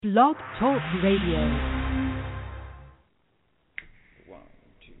Blog Talk Radio.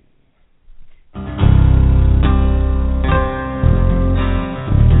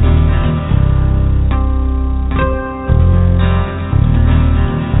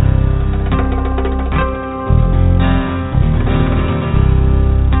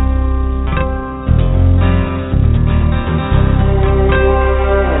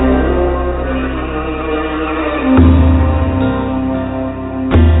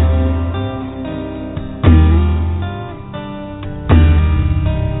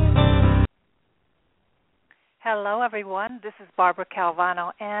 Hello, everyone. This is Barbara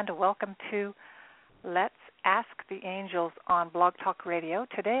Calvano, and welcome to Let's Ask the Angels on Blog Talk Radio,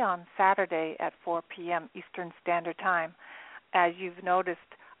 today on Saturday at 4 p.m. Eastern Standard Time. As you've noticed,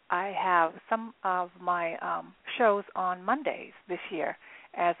 I have some of my shows on Mondays this year,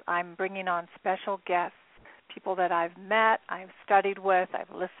 as I'm bringing on special guests, people that I've met, I've studied with,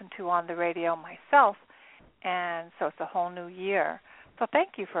 I've listened to on the radio myself, and so it's a whole new year. So thank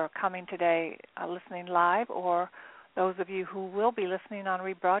you for coming today, listening live, or those of you who will be listening on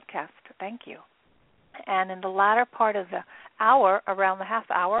rebroadcast. Thank you. And in the latter part of the hour, around the half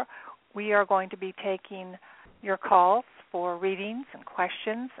hour, we are going to be taking your calls for readings and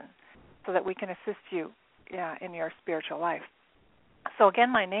questions, and so that we can assist you in your spiritual life. So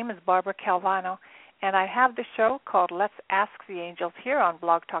again, my name is Barbara Calvano, and I have the show called Let's Ask the Angels here on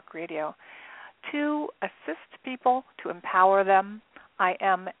Blog Talk Radio to assist people, to empower them. I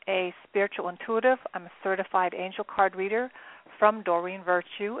am a spiritual intuitive. I'm a certified angel card reader from Doreen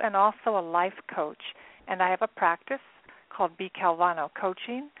Virtue, and also a life coach. And I have a practice called B. Calvano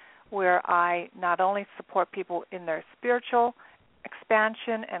Coaching, where I not only support people in their spiritual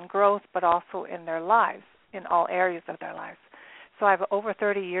expansion and growth, but also in their lives, in all areas of their lives. So I have over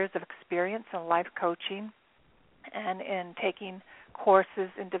 30 years of experience in life coaching and in taking courses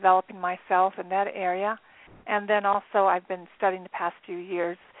in developing myself in that area. And then also I've been studying the past few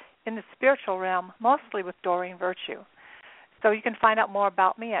years in the spiritual realm, mostly with Doreen Virtue. So you can find out more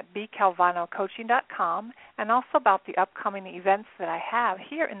about me at bcalvanocoaching.com, and also about the upcoming events that I have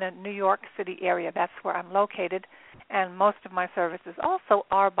here in the New York City area. That's where I'm located, and most of my services also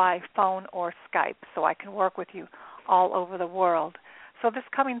are by phone or Skype, so I can work with you all over the world. So this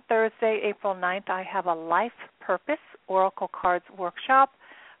coming Thursday, April 9th, I have a Life Purpose Oracle Cards workshop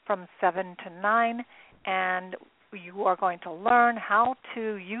from 7 to 9, and you are going to learn how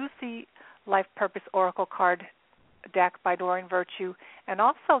to use the Life Purpose Oracle card deck by Doreen Virtue, and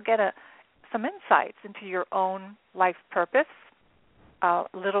also get some insights into your own life purpose, a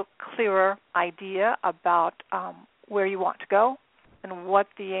little clearer idea about where you want to go and what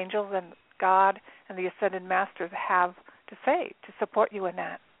the angels and God and the Ascended Masters have to say to support you in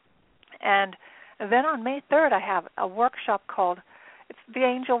that. And then on May 3rd, I have a workshop called It's the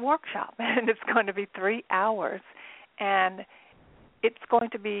Angel Workshop, and it's going to be 3 hours. And it's going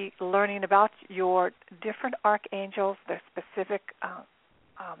to be learning about your different archangels, their specific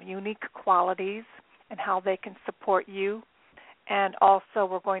unique qualities, and how they can support you. And also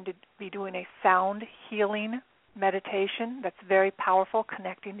we're going to be doing a sound healing meditation that's very powerful,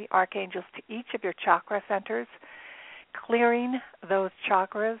 connecting the archangels to each of your chakra centers, clearing those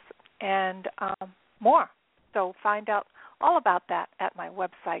chakras, and more. So find out all about that at my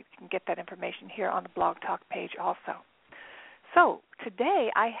website. You can get that information here on the Blog Talk page also. So today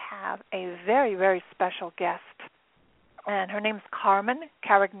I have a very, very special guest, and her name is Carmen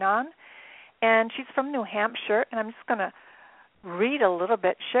Carignan, and she's from New Hampshire, and I'm just going to read a little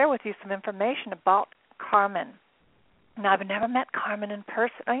bit, share with you some information about Carmen. Now, I've never met Carmen in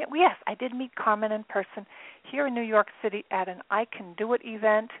person. Yes, I did meet Carmen in person here in New York City at an I Can Do It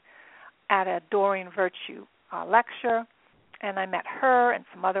event at a Doreen Virtue lecture, and I met her and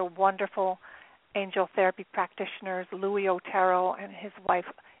some other wonderful angel therapy practitioners, Louis Otero and his wife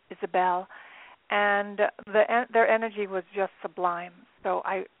Isabel, and their energy was just sublime. So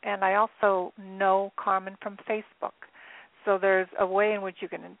I also know Carmen from Facebook. So there's a way in which you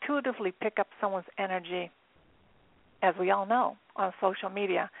can intuitively pick up someone's energy, as we all know, on social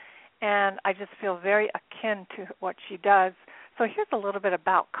media. And I just feel very akin to what she does. So here's a little bit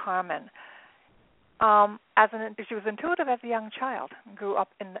about Carmen. She was intuitive as a young child, grew up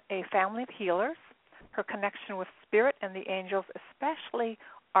in a family of healers. Her connection with spirit and the angels, especially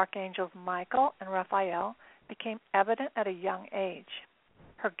Archangels Michael and Raphael, became evident at a young age.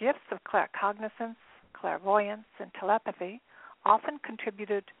 Her gifts of claircognizance, clairvoyance, and telepathy often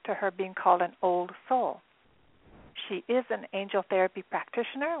contributed to her being called an old soul. She is an angel therapy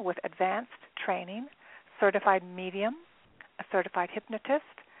practitioner with advanced training, certified medium, a certified hypnotist,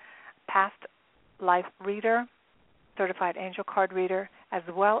 past life reader, certified angel card reader, as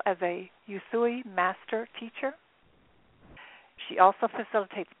well as a Usui master teacher. She also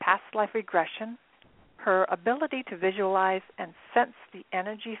facilitates past life regression. Her ability to visualize and sense the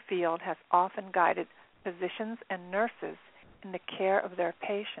energy field has often guided physicians and nurses in the care of their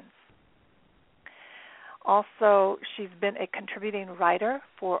patients. Also, she's been a contributing writer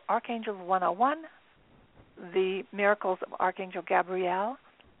for Archangel 101, The Miracles of Archangel Gabriel,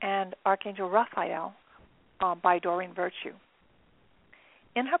 and Archangel Raphael by Doreen Virtue.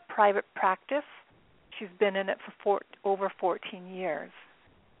 In her private practice, she's been in it for over 14 years,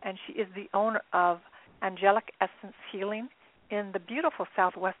 and she is the owner of Angelic Essence Healing in the beautiful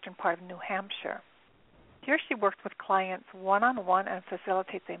southwestern part of New Hampshire. Here she works with clients one-on-one and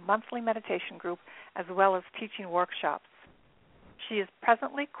facilitates a monthly meditation group as well as teaching workshops. She is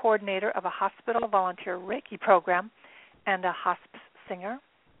presently coordinator of a hospital volunteer Reiki program and a hospice singer,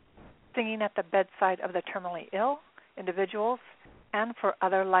 singing at the bedside of the terminally ill individuals and for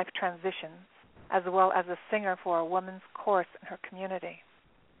other life transitions, as well as a singer for a women's chorus in her community.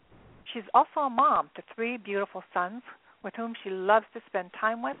 She's also a mom to 3 beautiful sons with whom she loves to spend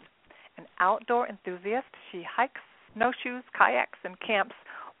time with. An outdoor enthusiast, she hikes, snowshoes, kayaks, and camps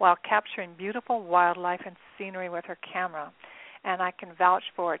while capturing beautiful wildlife and scenery with her camera. And I can vouch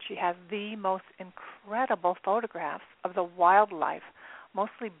for it. She has the most incredible photographs of the wildlife,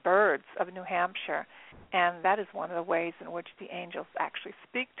 mostly birds of New Hampshire. And that is one of the ways in which the angels actually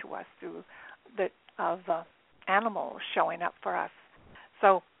speak to us through the animals showing up for us.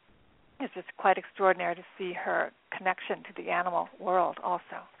 So it's just quite extraordinary to see her connection to the animal world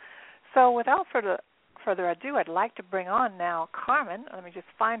also. So without further ado, I'd like to bring on now Carmen. Let me just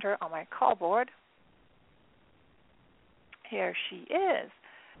find her on my call board. Here she is.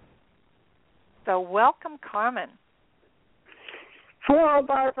 So welcome, Carmen. Hello,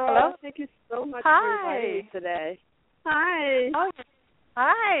 Barbara. Hello. Thank you so much Hi. for inviting me today. Hi. Oh,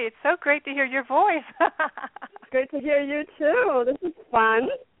 hi. It's so great to hear your voice. It's great to hear you, too. This is fun.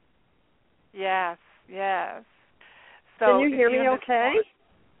 Yes. So can you hear me okay?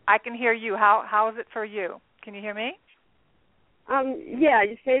 I can hear you. How is it for you? Can you hear me? Yeah,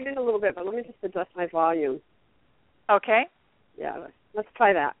 you faded a little bit, but let me just adjust my volume. Okay. Yeah, let's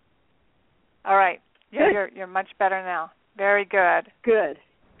try that. All right. Yeah, Good. you're much better now. Very good. Good.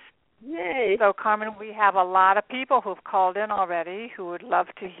 Yay. So, Carmen, we have a lot of people who've called in already who would love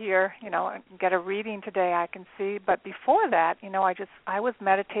to hear, get a reading today, I can see. But before that, I was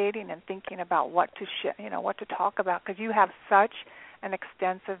meditating and thinking about what to what to talk about, because you have such an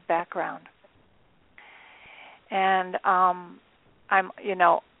extensive background. And I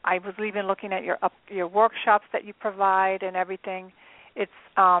was even looking at your workshops that you provide and everything. It's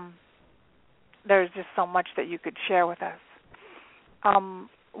there's just so much that you could share with us.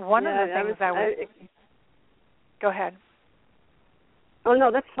 One of the things go ahead. Oh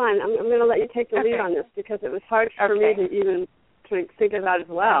no, that's fine. I'm going to let you take the lead on this because it was hard for me to even think of that as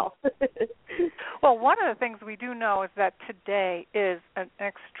well. Well, one of the things we do know is that today is an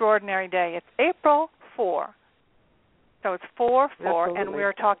extraordinary day. It's April 4. So it's 4/4, Absolutely. and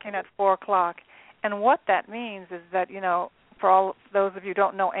we're talking at 4 o'clock. And what that means is that, for all those of you who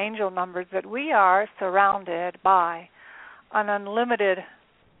don't know angel numbers, that we are surrounded by an unlimited,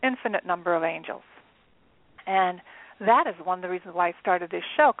 infinite number of angels. And that is one of the reasons why I started this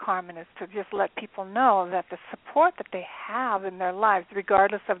show, Carmen, is to just let people know that the support that they have in their lives,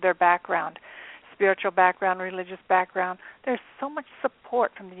 regardless of their background, spiritual background, religious background, there's so much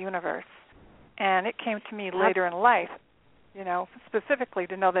support from the universe. And it came to me later in life, specifically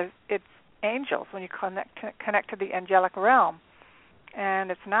to know that it's angels when you connect to the angelic realm.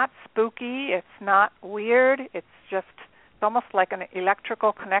 And it's not spooky, it's not weird, it's almost like an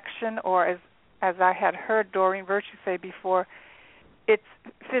electrical connection, or as I had heard Doreen Virtue say before, it's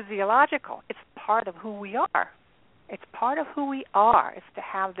physiological. It's part of who we are. It's part of who we are, is to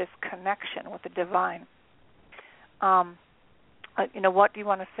have this connection with the divine. What do you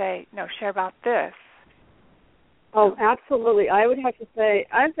want to say, share about this? Oh, absolutely. I would have to say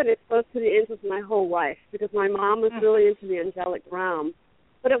I've been exposed to the angels my whole life because my mom was really into the angelic realm.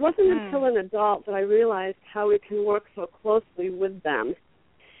 But it wasn't until an adult that I realized how we can work so closely with them.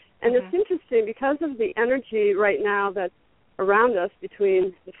 And it's interesting because of the energy right now that's around us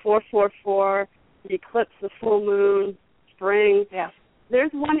between the 4/4/4, the eclipse, the full moon, spring. Yeah.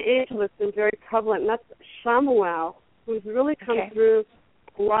 There's one angel that's been very prevalent, and that's Shamuel, who's really come through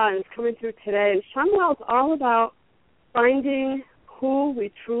a lot and is coming through today. And Shamuel is all about finding who we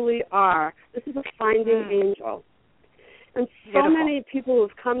truly are. This is a finding angel. And so many people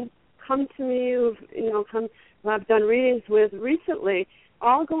who've come to me, who I've done readings with recently,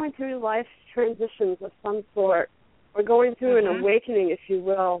 all going through life transitions of some sort. or going through an awakening, if you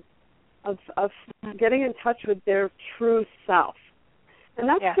will, of getting in touch with their true self. And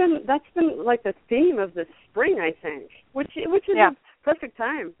that's been like the theme of this spring, I think, which is a perfect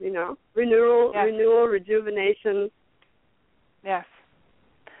time, renewal, rejuvenation. Yes.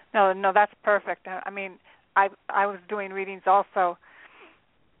 No, that's perfect. I mean, I was doing readings also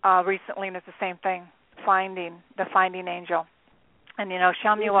recently, and it's the same thing, the finding angel. And,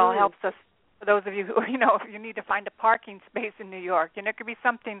 Shamuel helps us, for those of you who, if you need to find a parking space in New York, it could be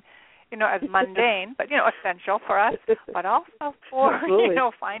something, as mundane, but, essential for us, but also for,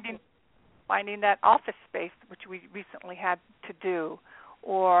 finding that office space, which we recently had to do,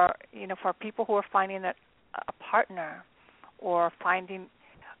 or, for people who are finding a partner, or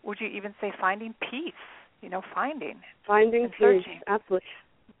would you even say finding peace, finding peace, searching, absolutely.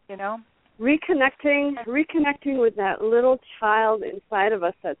 Reconnecting with that little child inside of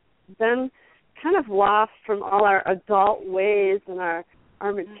us that's been kind of lost from all our adult ways and our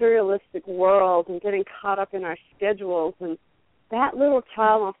materialistic world and getting caught up in our schedules. And that little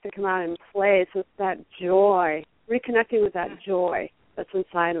child wants to come out and play. So it's that joy, reconnecting with that joy that's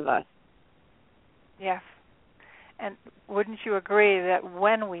inside of us. Yes. And wouldn't you agree that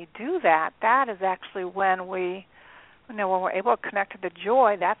when we do that, that is actually when when we're able to connect to the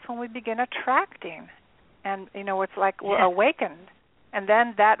joy, that's when we begin attracting. And, it's like we're awakened. And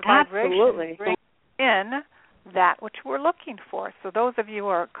then that vibration brings in that which we're looking for. So those of you who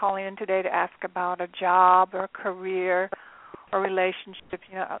are calling in today to ask about a job or a career or relationship,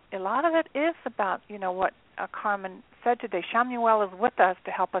 a lot of it is about, what Carmen said today. Shamuel is with us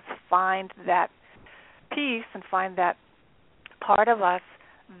to help us find that peace and find that part of us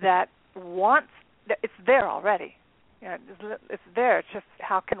that it's there already. It's there. It's just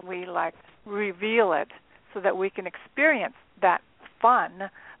how can we reveal it so that we can experience that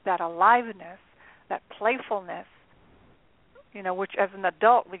fun, that aliveness, that playfulness, which as an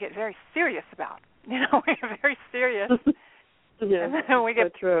adult we get very serious about. We get very serious. And then we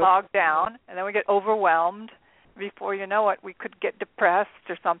get bogged down, and then we get overwhelmed. Before you know it, we could get depressed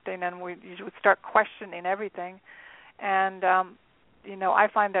or something, and we would start questioning everything. And, I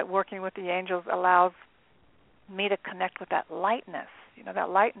find that working with the angels allows me to connect with that lightness,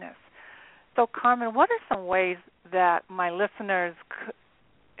 So, Carmen, what are some ways that my listeners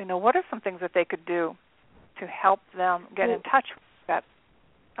what are some things that they could do to help them get in touch with that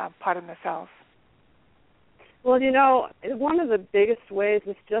part of themselves? Well, one of the biggest ways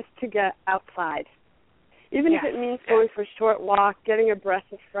is just to get outside. Even if it means going for a short walk, getting a breath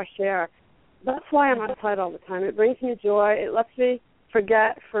of fresh air. That's why I'm outside all the time. It brings me joy. It lets me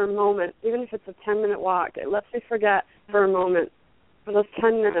forget for a moment, even if it's a 10-minute walk. It lets me forget for a moment, for those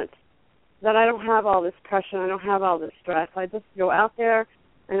 10 minutes, that I don't have all this pressure, I don't have all this stress. I just go out there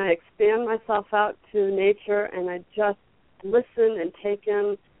and I expand myself out to nature and I just listen and take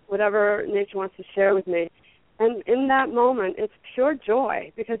in whatever nature wants to share with me. And in that moment, it's pure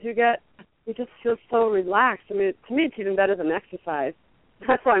joy because you just feel so relaxed. I mean, to me, it's even better than exercise.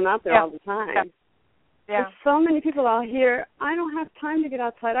 That's why I'm out there all the time. Yeah. There's so many people I'll hear, I don't have time to get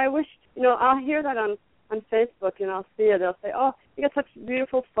outside. I wish, I'll hear that on Facebook, I'll see it. They'll say, oh, you got such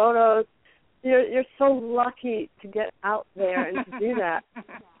beautiful photos. You're so lucky to get out there and to do that.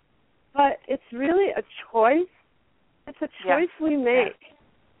 But it's really a choice. It's a choice we make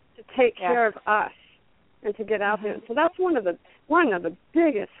to take care of us and to get out there. So that's one of the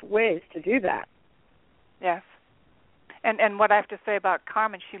biggest ways to do that. Yes. And what I have to say about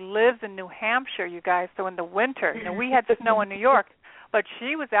Carmen, she lives in New Hampshire, you guys, so in the winter, we had snow in New York, but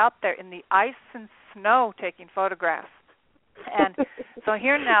she was out there in the ice and snow taking photographs. And so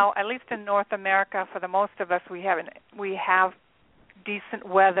here now, at least in North America, for the most of us, we have decent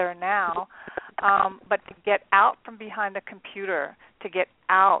weather now, but to get out from behind the computer,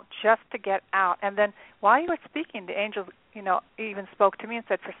 just to get out. And then while you were speaking, the angel, even spoke to me and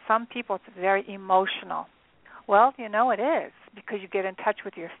said, for some people, it's very emotional. Well, it is, because you get in touch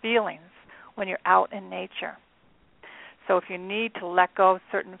with your feelings when you're out in nature. So if you need to let go of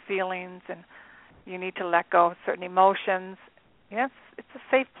certain feelings and you need to let go of certain emotions, yes, it's a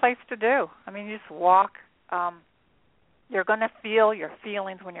safe place to do. I mean, you just walk. You're going to feel your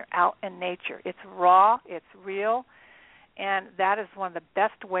feelings when you're out in nature. It's raw, it's real, and that is one of the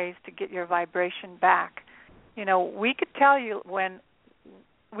best ways to get your vibration back. We could tell you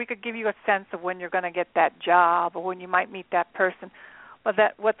we could give you a sense of when you're going to get that job or when you might meet that person, but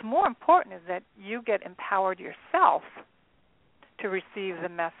what's more important is that you get empowered yourself to receive the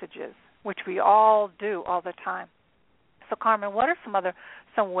messages, which we all do all the time. So, Carmen, what are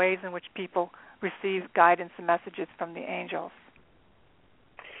some ways in which people receive guidance and messages from the angels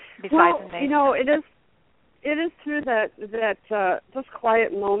besides the nature? it is true that those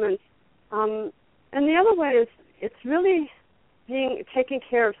quiet moments. And the other way is it's really taking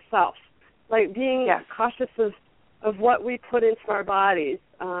care of self, like being cautious of what we put into our bodies,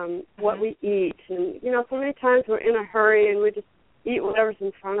 what we eat. And, so many times we're in a hurry and we just eat whatever's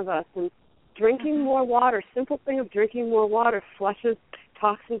in front of us. And drinking more water, simple thing of drinking more water flushes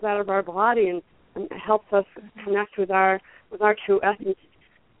toxins out of our body and helps us connect with our true essence.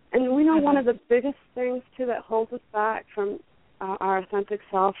 And we know one of the biggest things, too, that holds us back from our authentic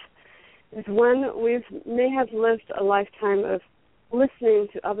self is when we may have lived a lifetime of listening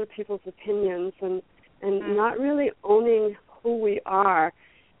to other people's opinions and not really owning who we are.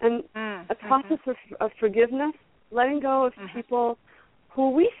 And a process of forgiveness, letting go of people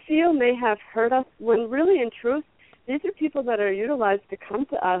who we feel may have hurt us, when really, in truth, these are people that are utilized to come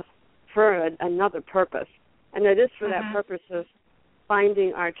to us for another purpose. And it is for that purpose of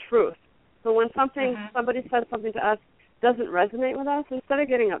finding our truth. So when somebody says something to us doesn't resonate with us, instead of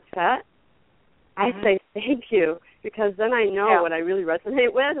getting upset, I say thank you, because then I know what I really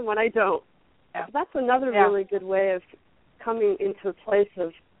resonate with and what I don't. So that's another really good way of coming into a place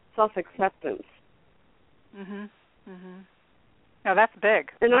of self-acceptance. No, that's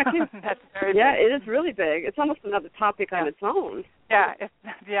big. And I can, that's very big. It is really big. It's almost another topic on its own.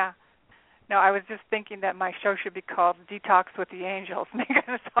 No, I was just thinking that my show should be called Detox with the Angels, because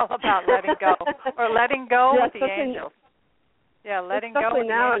it's all about letting go, or letting go with the angels. Letting go with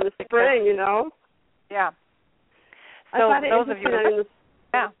now the angels. In the spring, Yeah. So I find it interesting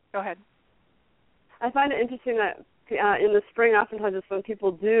that go ahead. I find it interesting that in the spring, oftentimes it's when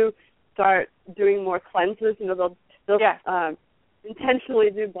people do start doing more cleanses. They'll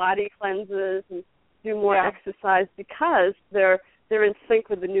intentionally do body cleanses and do more exercise because they're in sync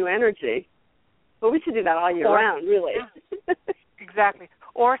with the new energy. But we should do that all year round, really. Exactly.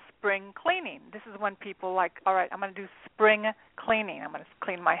 Or spring cleaning. This is when people all right, I'm going to do spring cleaning. I'm going to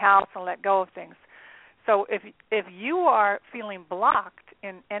clean my house and let go of things. So if you are feeling blocked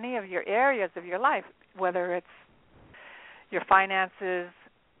in any of your areas of your life, whether it's your finances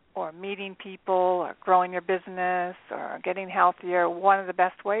or meeting people or growing your business or getting healthier, one of the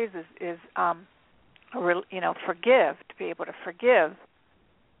best ways is forgive, to be able to forgive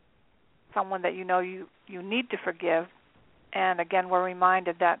someone that you need to forgive. And again, we're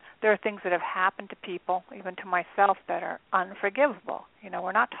reminded that there are things that have happened to people, even to myself, that are unforgivable.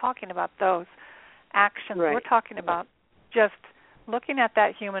 We're not talking about those actions. Right. We're talking about just looking at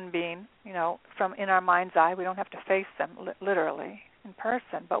that human being, from in our mind's eye. We don't have to face them literally in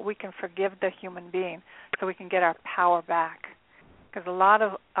person, but we can forgive the human being so we can get our power back. Because a lot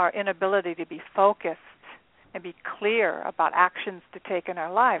of our inability to be focused and be clear about actions to take in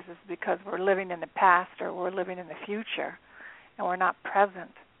our lives is because we're living in the past or we're living in the future and we're not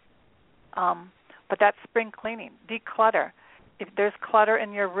present. But that's spring cleaning, declutter. If there's clutter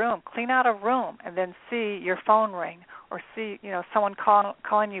in your room, clean out a room and then see your phone ring or see, someone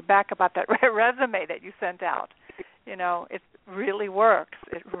calling you back about that resume that you sent out. It really works.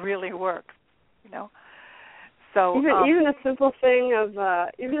 It really works. So even a simple thing of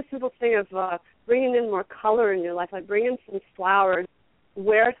bringing in more color in your life, like bring in some flowers,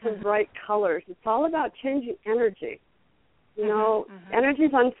 wear some bright colors. It's all about changing energy. Energy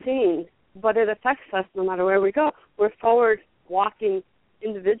is unseen, but it affects us no matter where we go. We're forward-walking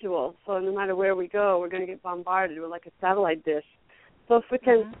individuals, so no matter where we go, we're going to get bombarded. We're like a satellite dish. So if we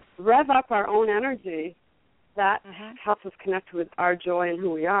can rev up our own energy, that helps us connect with our joy and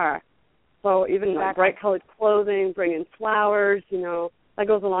who we are. So even like bright-colored clothing, bringing flowers, that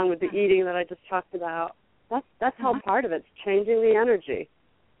goes along with the eating that I just talked about. That's all part of it. It's changing the energy.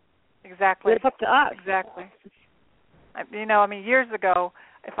 Exactly. And it's up to us. Exactly. Years ago,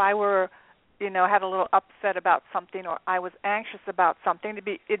 if I were, had a little upset about something or I was anxious about something,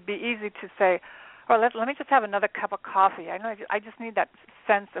 it'd be easy to say, "Oh, let me just have another cup of coffee. I just need that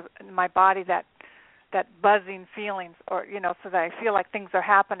sense of in my body, that buzzing feelings, or so that I feel like things are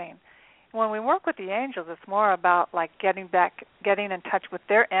happening." When we work with the angels, it's more about like getting in touch with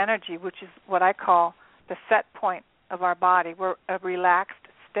their energy, which is what I call the set point of our body. We're a relaxed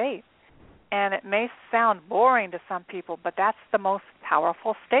state. And it may sound boring to some people, but that's the most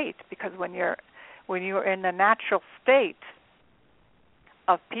powerful state, because when you're in the natural state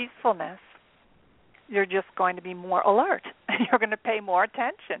of peacefulness, you're just going to be more alert. You're going to pay more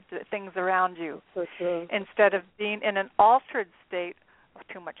attention to the things around you. For sure. Instead of being in an altered state of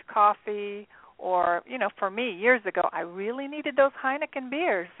too much coffee, or, for me, years ago, I really needed those Heineken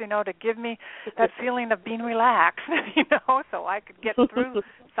beers, to give me that feeling of being relaxed, so I could get through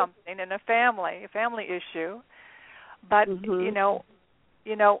something in a family issue. But,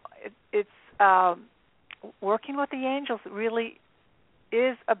 it's working with the angels really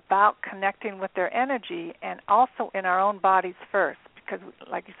is about connecting with their energy and also in our own bodies first, because,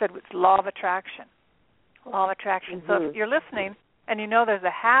 like you said, it's law of attraction. Law of attraction. So if you're listening and you know there's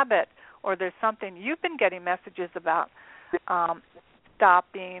a habit or there's something you've been getting messages about,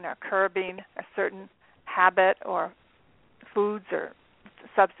 stopping or curbing a certain habit or foods or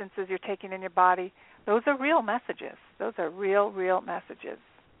substances you're taking in your body, those are real messages. Those are real messages.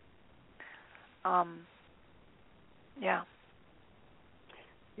 Yeah.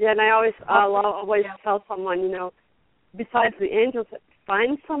 Yeah, and I'll always tell someone, besides the angels,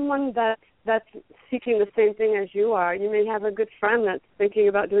 find someone that's seeking the same thing as you are. You may have a good friend that's thinking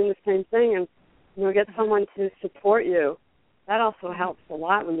about doing the same thing, and get someone to support you. That also helps a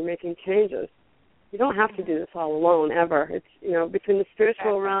lot when you're making changes. You don't have to do this all alone ever. It's between the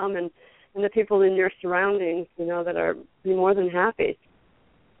spiritual realm and the people in your surroundings, that are be more than happy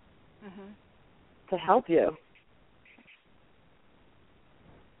to help you.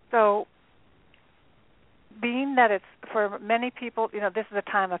 So, being that it's for many people, this is a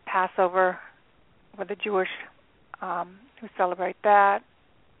time of Passover for the Jewish who celebrate that,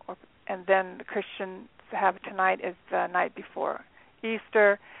 and then the Christians have tonight is the night before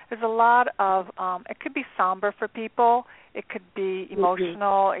Easter. There's a lot of, it could be somber for people. It could be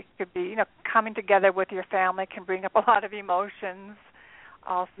emotional. It could be, coming together with your family can bring up a lot of emotions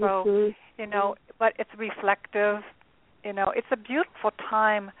also, but it's reflective. It's a beautiful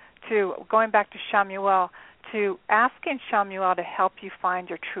time to, going back to Shamuel, to asking Shamuel to help you find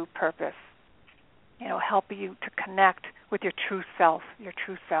your true purpose, help you to connect with your true self.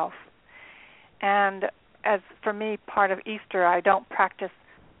 And as for me, part of Easter, I don't practice,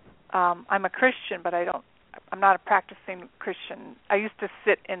 I'm a Christian, but I'm not a practicing Christian. I used to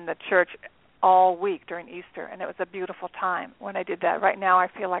sit in the church all week during Easter, and it was a beautiful time when I did that. Right now I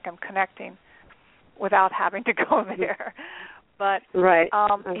feel like I'm connecting without having to go there. But it's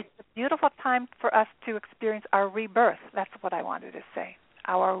a beautiful time for us to experience our rebirth. That's what I wanted to say.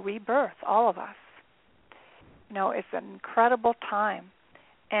 Our rebirth, all of us. It's an incredible time.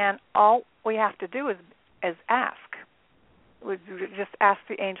 And all we have to do is ask. We just ask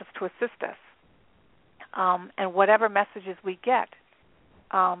the angels to assist us. And whatever messages we get,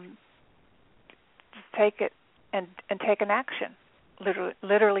 just take it and take an action.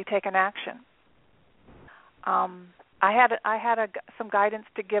 Literally take an action. I had some guidance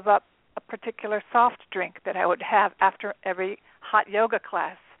to give up a particular soft drink that I would have after every hot yoga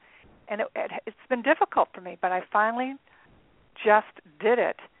class, and it's been difficult for me, but I finally just did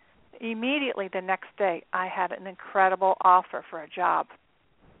it. Immediately the next day, I had an incredible offer for a job,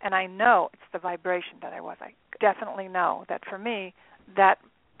 and I know it's the vibration that I definitely know that for me, that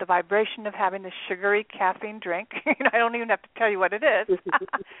the vibration of having this sugary caffeine drink, I don't even have to tell you what it is,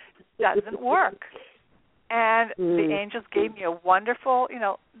 doesn't work. And the angels gave me a wonderful,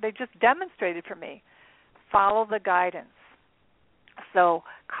 they just demonstrated for me, follow the guidance. So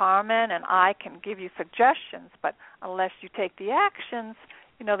Carmen and I can give you suggestions, but unless you take the actions,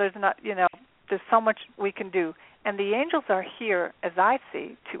 there's so much we can do. And the angels are here, as I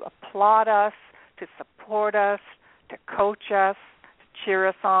see, to applaud us, to support us, to coach us, to cheer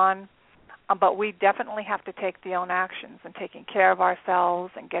us on. But we definitely have to take the own actions and taking care of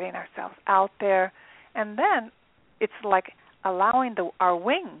ourselves and getting ourselves out there. And then it's like allowing our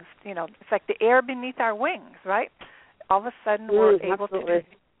wings, it's like the air beneath our wings, right? All of a sudden we're able to do,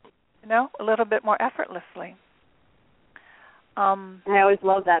 a little bit more effortlessly. I always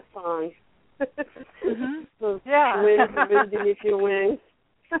love that song. Wind beneath your wings.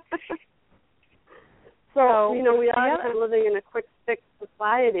 So, we are kind of living in a quick fix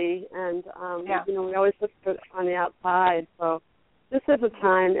society, and, we always look for on the outside. So this is a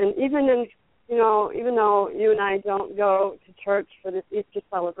time, and even though you and I don't go to church for this Easter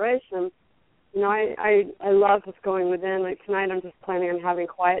celebration, I love just going within. Like tonight I'm just planning on having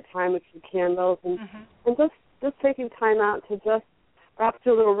quiet time with some candles and just taking time out to just perhaps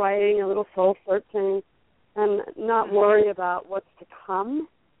do a little writing, a little soul searching, and not worry about what's to come.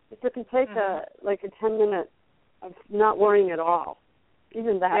 If you can take a 10-minute of not worrying at all,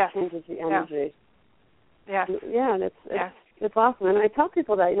 even that changes the energy. Yes. Yeah, and it's awesome. And I tell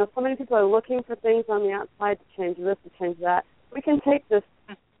people that, so many people are looking for things on the outside to change this, to change that. We can take this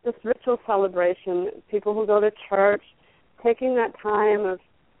ritual celebration, people who go to church, taking that time of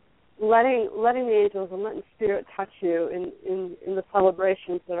letting the angels and letting Spirit touch you in the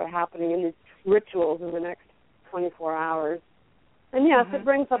celebrations that are happening in these rituals in the next 24 hours. And yes, it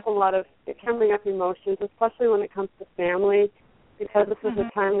brings up it can bring up emotions, especially when it comes to family, because this is a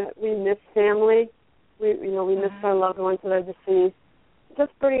time that we miss family. We miss our loved ones that are deceased.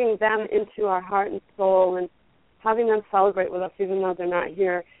 just bringing them into our heart and soul and having them celebrate with us, even though they're not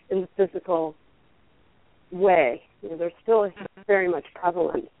here in the physical way. They're still very much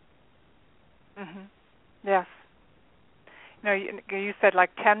prevalent. Yes. You said like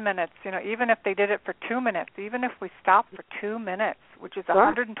 10 minutes. Even if they did it for 2 minutes, even if we stopped for 2 minutes, which is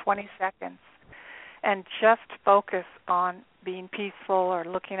 120 seconds, and just focus on being peaceful or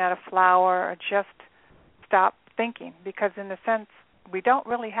looking at a flower or just stop thinking, because in a sense, we don't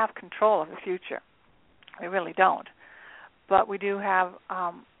really have control of the future. We really don't. But we do have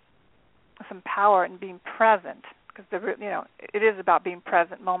some power in being present, because it is about being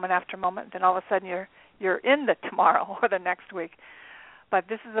present moment after moment. Then all of a sudden you're in the tomorrow or the next week. But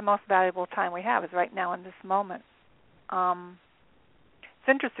this is the most valuable time we have, is right now in this moment. It's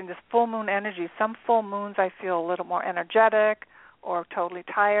interesting, this full moon energy. Some full moons I feel a little more energetic or totally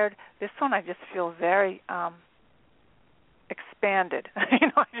tired. This one I just feel very expanded.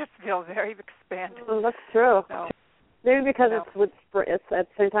 I just feel very expanded. Well, that's true. So, maybe because it's at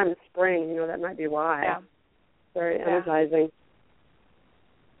the same time it's spring. That might be why. Yeah. Very energizing.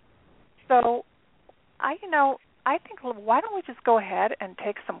 So, I think, why don't we just go ahead and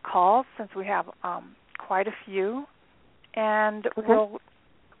take some calls, since we have quite a few, and we'll,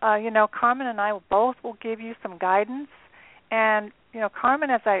 Carmen and I will give you some guidance, and Carmen,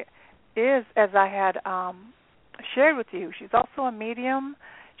 as I had shared with you, she's also a medium.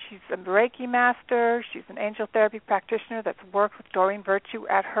 She's a Reiki master. She's an angel therapy practitioner that's worked with Doreen Virtue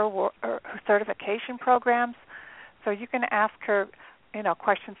at her certification programs. So you can ask her,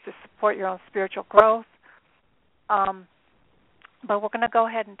 questions to support your own spiritual growth. But we're going to go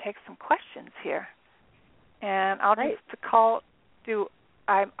ahead and take some questions here. And I'll just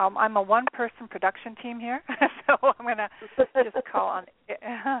I'm a one-person production team here, so I'm going to just call on.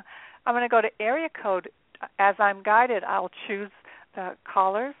 I'm going to go to area code. As I'm guided, I'll choose the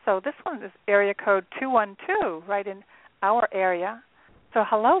callers. So this one is area code 212, right in our area. So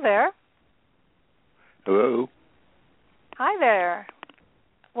hello there. Hello. Hi there.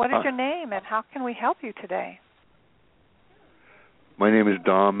 What is your name, and how can we help you today? My name is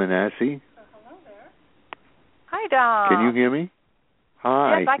Dom Manassi. Hello there. Hi, Dom. Can you hear me?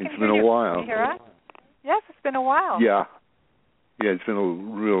 Hi. Yes, I can it's hear been you. a while. Can you hear us? Yes, it's been a while. Yeah. Yeah, it's been a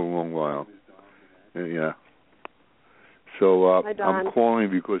real long while. Yeah. So I'm calling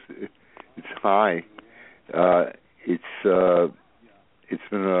because it's high. It's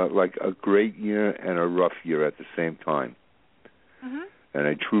been like a great year and a rough year at the same time. Mm-hmm. And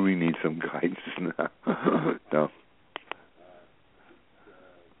I truly need some guidance now. No.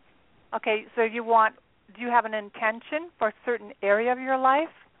 Okay, so do you have an intention for a certain area of your life?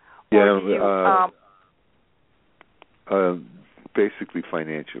 Yeah, basically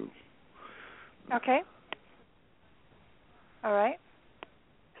financial. Okay. All right.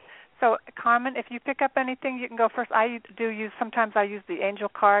 So, Carmen, if you pick up anything, you can go first. Sometimes I use the angel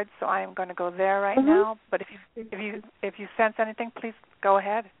cards, so I am going to go there right now. But if you sense anything, please go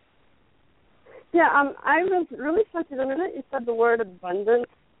ahead. Yeah, I was really sensitive. The minute you said the word abundance,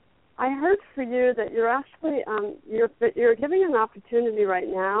 I heard for you that you're actually you're giving an opportunity right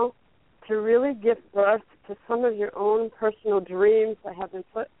now to really give birth to some of your own personal dreams that have been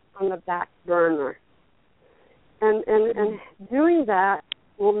put on the back burner. And doing that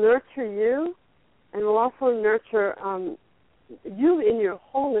will nurture you, and will also nurture you in your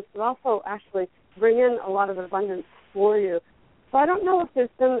wholeness, but also actually bring in a lot of abundance for you. So I don't know if there's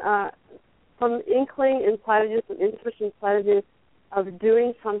been some inkling inside of you, some intuition inside of you of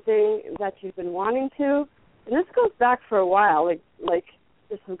doing something that you've been wanting to. And this goes back for a while, like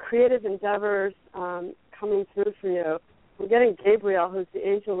there's some creative endeavors coming through for you. I'm getting Gabriel, who's the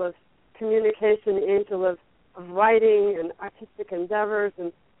angel of communication, the angel of writing and artistic endeavors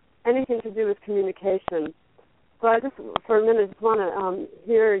and anything to do with communication. So I just, for a minute, just want to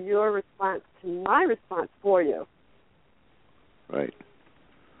hear your response to my response for you. Right.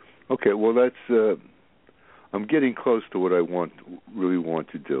 Okay, well, that's, I'm getting close to what I really want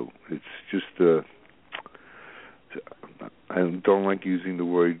to do. It's just, I don't like using the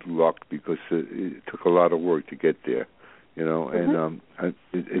word luck because it took a lot of work to get there, and I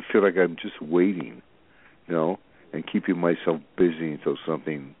feel like I'm just waiting, and keeping myself busy until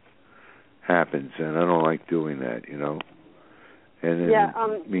something happens, and I don't like doing that, And then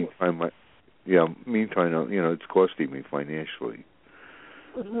meantime, it's costing me financially.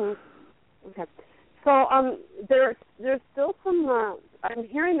 Okay. So there's still some. I'm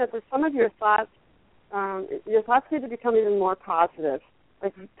hearing that there's some of your thoughts. Your thoughts need to become even more positive.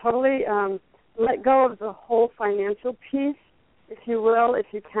 Like totally let go of the whole financial piece, if you will, if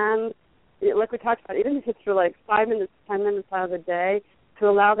you can. Like we talked about, even if it's for like 5 minutes, 10 minutes out of the day, to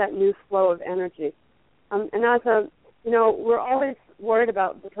allow that new flow of energy. And as we're always worried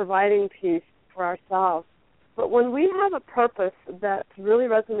about the providing piece for ourselves. But when we have a purpose that's really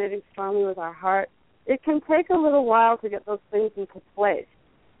resonating strongly with our heart, it can take a little while to get those things into place.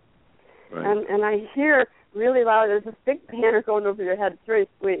 Right. And I hear really loud, there's this big banner going over your head. It's very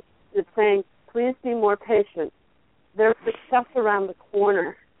sweet. It's saying, please be more patient. There's success around the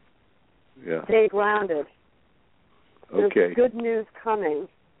corner. Yeah. Stay grounded. Okay. There's good news coming.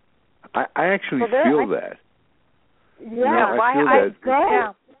 I actually feel that. Yeah. I feel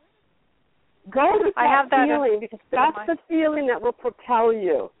that. Go with that feeling, because that's the feeling that will propel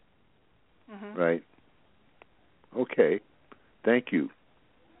you. Mm-hmm. Right. Okay. Thank you.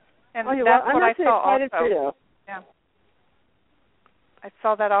 And that's what I saw also. For you. Yeah. I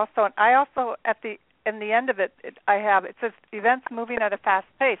saw that also, and I also in the end of it says events moving at a fast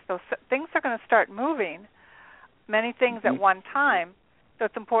pace. So things are going to start moving, many things at one time. So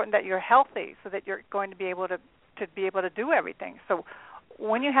it's important that you're healthy, so that you're going to be able to do everything. So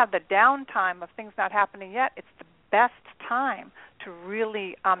when you have the downtime of things not happening yet, it's the best time to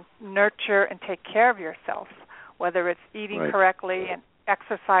really nurture and take care of yourself, whether it's eating correctly and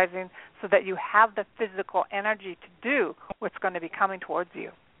exercising, so that you have the physical energy to do what's going to be coming towards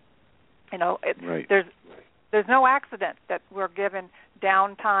you. There's no accident that we're given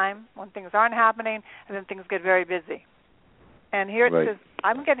downtime when things aren't happening, and then things get very busy. And here it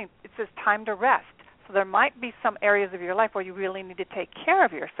says time to rest. So there might be some areas of your life where you really need to take care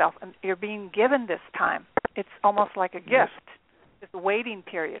of yourself, and you're being given this time. It's almost like a gift, this waiting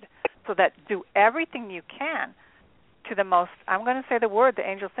period, so that do everything you can to the most, I'm going to say the word, the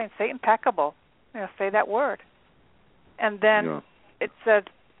angel's saying, say impeccable. Say that word. And then it says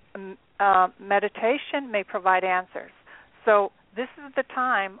meditation may provide answers. So this is the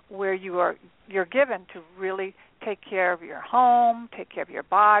time where you're given to really take care of your home, take care of your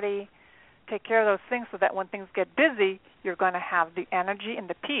body, take care of those things, so that when things get busy, you're going to have the energy and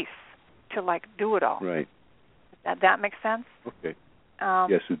the peace to do it all. Right. That makes sense? Okay.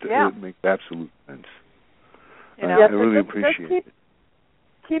 Yes, it makes absolute sense. I really appreciate it.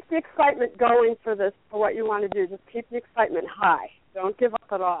 Keep the excitement going for what you want to do. Just keep the excitement high. Don't give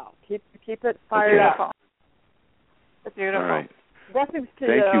up at all. Keep it fired up. It's beautiful. All right. Blessings to you.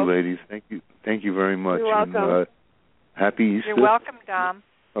 Thank you, ladies. Thank you very much. You're welcome. And, happy Easter. You're welcome, Dom.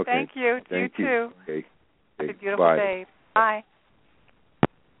 Okay. Thank you. Thank you too. Okay. Have a beautiful day. Bye.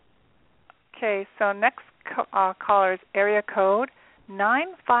 Okay, so next caller is area code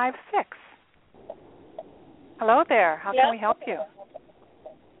 956. Hello there. How can we help you?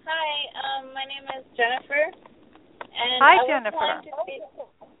 Hi, my name is Jennifer. And Hi, Jennifer.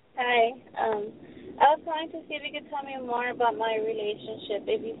 Hi. I was calling to see if you could tell me more about my relationship,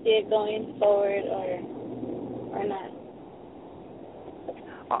 if you see it going forward or not.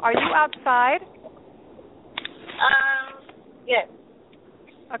 Are you outside? Yes.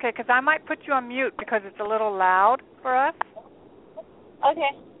 Okay, because I might put you on mute because it's a little loud for us.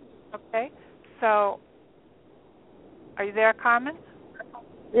 Okay. Okay. So, are you there, Carmen?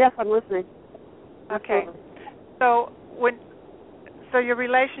 Yes, I'm listening. Okay. So your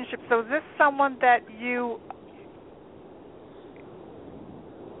relationship. So is this someone that you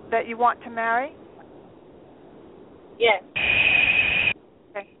want to marry? Yes.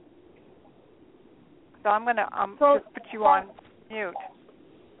 Okay. So I'm gonna just put you on mute.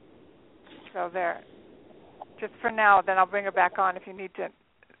 So there. Just for now. Then I'll bring her back on if you need to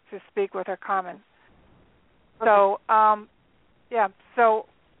speak with her, Carmen. Okay. So So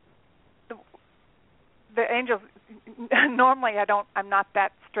the angels. Normally, I'm not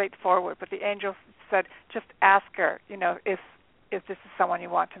that straightforward, but the angels said, just ask her, if this is someone you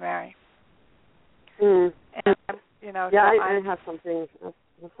want to marry. Mm. And, I have something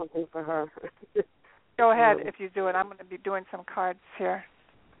for her. Go ahead if you do it. I'm going to be doing some cards here.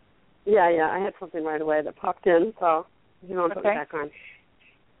 Yeah, I had something right away that popped in, so you want to put it back on.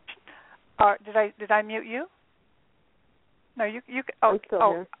 Did I mute you? No, you. I'm still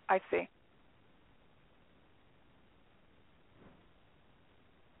here. I see.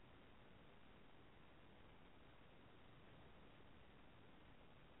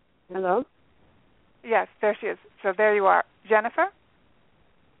 Hello? Yes, there she is. So there you are. Jennifer?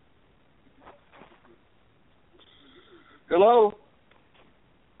 Hello?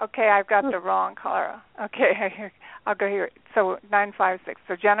 Okay, I've got the wrong caller. Okay, I'll go here. So 956.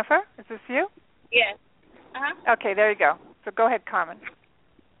 So Jennifer, is this you? Yes. Uh-huh. Okay, there you go. So go ahead, Carmen.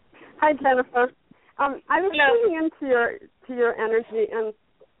 Hi, Jennifer. I was tuning into your energy, and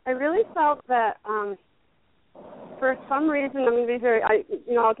I really felt that for some reason, I'm going to be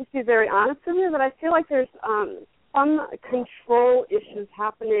I'll just be very honest with you, but I feel like there's some control issues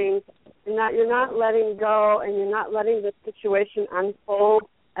happening in that you're not letting go and you're not letting the situation unfold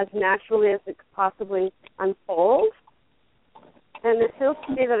as naturally as it could possibly unfold. And it feels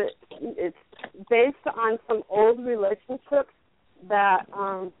to me that it's based on some old relationships that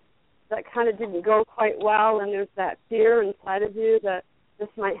kind of didn't go quite well, and there's that fear inside of you that this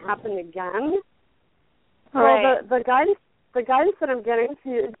might happen again. Right. So the guidance that I'm getting to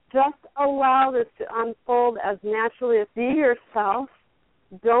you is just allow this to unfold as naturally as be yourself.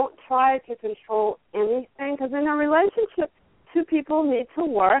 Don't try to control anything, because in a relationship, two people need to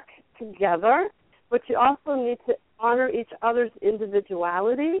work together, but you also need to honor each other's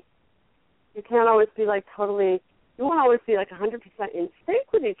individuality. You can't always be like totally, you won't always be like 100% in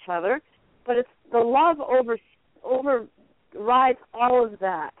sync with each other, but it's the love overrides all of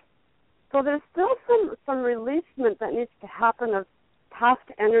that. So there's still some releasement that needs to happen of past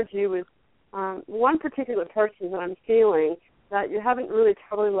energy with one particular person that I'm feeling that you haven't really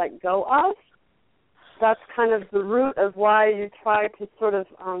totally let go of. That's kind of the root of why you try to sort of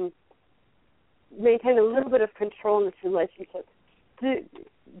maintain a little bit of control in this relationship.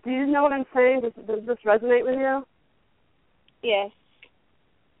 Do you know what I'm saying? Does this resonate with you? Yes.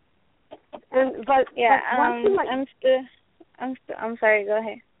 But once you I'm sorry. Go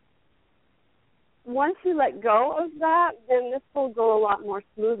ahead. Once you let go of that, then this will go a lot more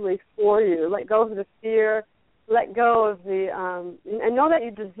smoothly for you. Let go of the fear. Let go of the and know that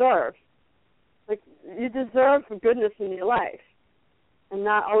you deserve. Like, you deserve goodness in your life, and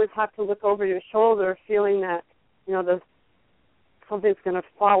not always have to look over your shoulder feeling that, something's going to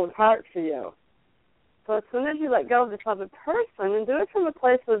fall apart for you. So as soon as you let go of this other person, and do it from a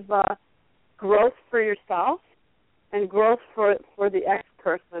place of growth for yourself and growth for the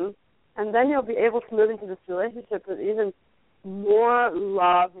ex-person, and then you'll be able to move into this relationship with even more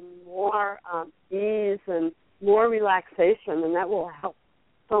love and more ease and more relaxation, and that will help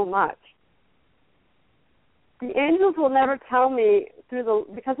so much. The angels will never tell me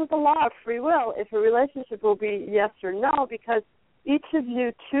because of the law of free will if a relationship will be yes or no, because each of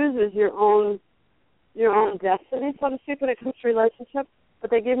you chooses your own destiny, so to speak, when it comes to relationships.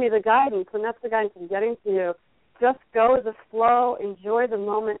 But they give me the guidance, and that's the guidance I'm getting to you. Just go with the flow, enjoy the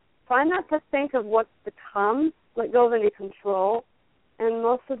moment. Try not to think of what's to come. Let go of any control. And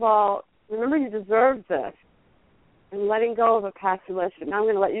most of all, remember you deserve this. And letting go of a past relationship. Now I'm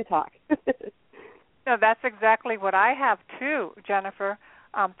going to let you talk. No, that's exactly what I have too, Jennifer.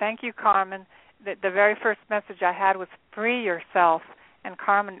 Thank you, Carmen. The very first message I had was free yourself, and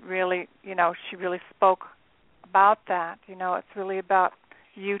Carmen really, she really spoke about that. It's really about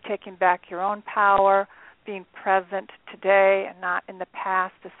you taking back your own power, being present today and not in the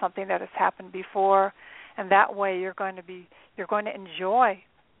past as something that has happened before, and that way you're going to enjoy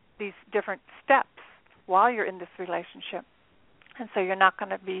these different steps while you're in this relationship. And so you're not going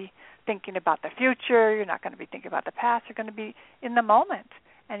to be thinking about the future, you're not going to be thinking about the past, you're going to be in the moment,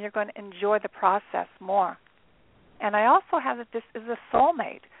 and you're going to enjoy the process more. And I also have that this is a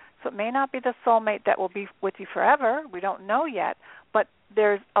soulmate, so it may not be the soulmate that will be with you forever, we don't know yet, but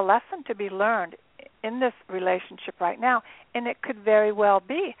there's a lesson to be learned in this relationship right now, and it could very well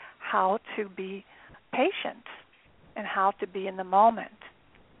be how to be patient and how to be in the moment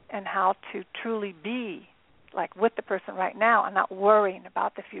and how to truly be like with the person right now and not worrying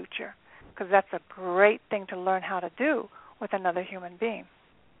about the future, because that's a great thing to learn how to do with another human being.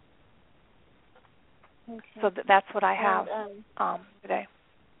 Okay. So that's what I have today.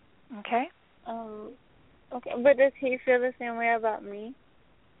 Okay? Okay, but does he feel the same way about me?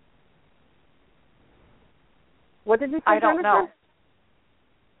 What did you say, I don't know.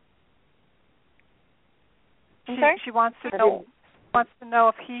 She wants to know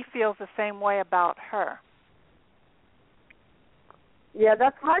if he feels the same way about her. Yeah,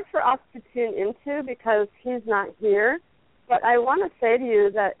 that's hard for us to tune into because he's not here. But I want to say to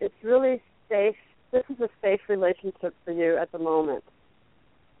you that it's really safe. This is a safe relationship for you at the moment.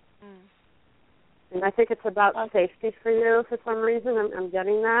 And I think it's about safety for you for some reason. I'm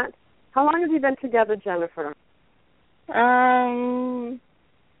getting that. How long have you been together, Jennifer? Going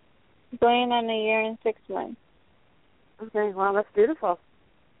on a year and 6 months. Okay, well, that's beautiful.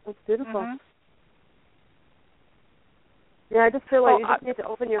 That's beautiful. Mm-hmm. Yeah, I just feel like you just need to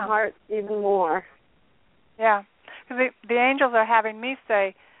open your heart even more. Yeah, because the angels are having me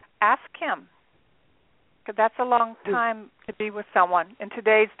say, ask him, because that's a long time to be with someone in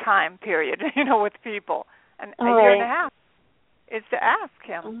today's time period, with people. And a year and a half is to ask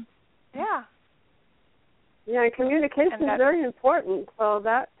him. Yeah. Yeah, and communication is very important, so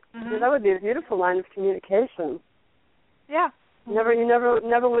that would be a beautiful line of communication. Yeah. You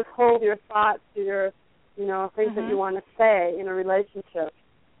never withhold your thoughts, your things that you want to say in a relationship.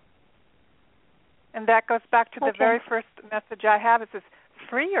 And that goes back to the very first message I have. It says,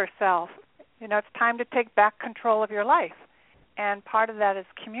 free yourself. It's time to take back control of your life. And part of that is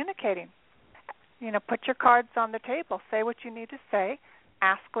communicating. Put your cards on the table. Say what you need to say.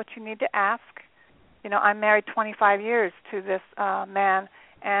 Ask what you need to ask. I'm married 25 years to this man,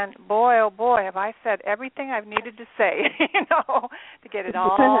 and boy, oh boy, have I said everything I've needed to say, to get it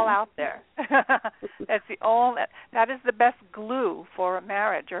all out there. That is the best glue for a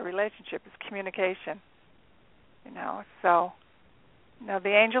marriage or a relationship is communication. So, the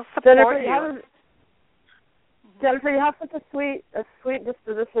angels support you. Jennifer, you have such a sweet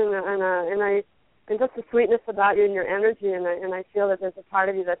disposition and just a sweetness about you and your energy, and I feel that there's a part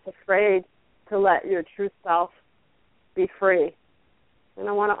of you that's afraid to let your true self be free. And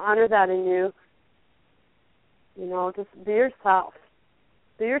I want to honor that in you. Just be yourself.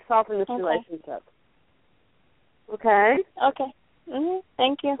 Be yourself in this relationship. Okay? Okay.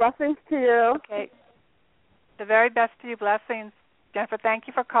 Thank you. Blessings to you. Okay. The very best to you. Blessings. Jennifer, thank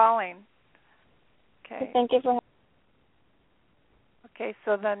you for calling. Okay. Thank you for having me. Okay,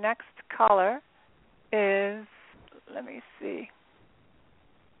 so the next caller is, let me see,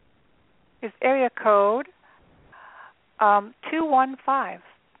 is area code 215.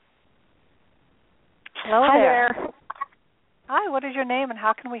 Hello there. Hi, what is your name and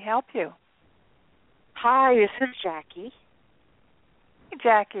how can we help you? Hi, this is Jackie. Hey,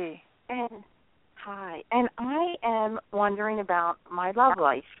 Jackie. And I am wondering about my love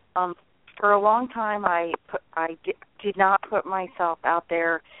life. For a long time, I did not put myself out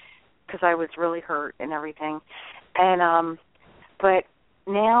there because I was really hurt and everything. And but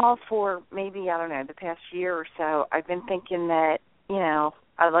now for maybe, I don't know, the past year or so, I've been thinking that,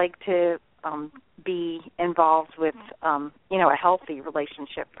 I like to be involved with, a healthy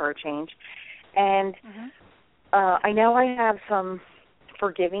relationship for a change. And I know I have some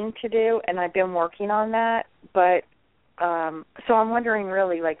forgiving to do, and I've been working on that. But so I'm wondering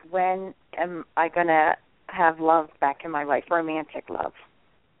really, when am I going to have love back in my life, romantic love?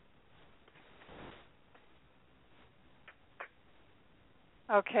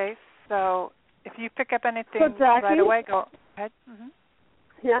 Okay, so if you pick up anything Jackie, right away, go ahead.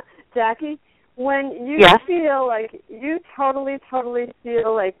 Yeah, Jackie, when you feel like you totally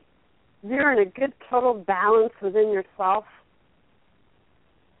feel like you're in a good total balance within yourself,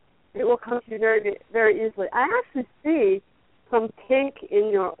 it will come to you very, very easily. I actually see some pink in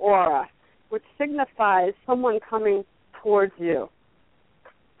your aura, which signifies someone coming towards you.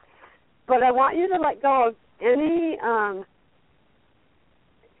 But I want you to let go of any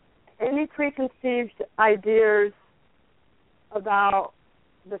preconceived ideas about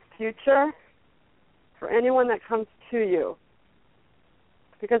the future for anyone that comes to you.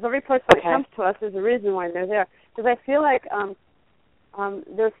 Because every person that comes to us, there's a reason why they're there. Because I feel like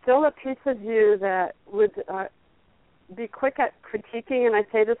there's still a piece of you that would be quick at critiquing, and I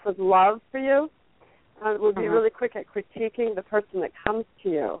say this with love for you, would be really quick at critiquing the person that comes to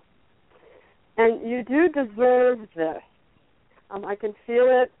you. And you do deserve this. I can feel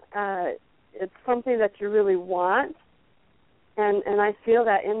it. It's something that you really want. And I feel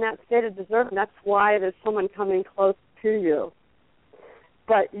that in that state of deserving, that's why there's someone coming close to you.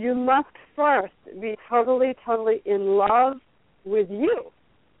 But you must first be totally in love with you.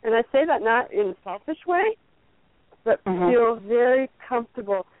 And I say that not in a selfish way, but feel very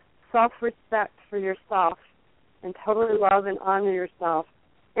comfortable, self-respect for yourself, and totally love and honor yourself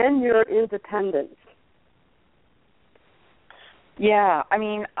and your independence. Yeah, I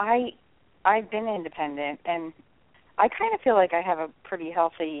mean, I've been independent, and I kind of feel like I have a pretty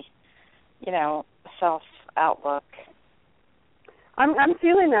healthy, self-outlook. I'm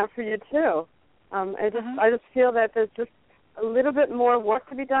feeling that for you, too. I just feel that there's just a little bit more work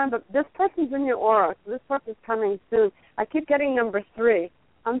to be done, but this person's in your aura, so this person's coming soon. I keep getting number 3.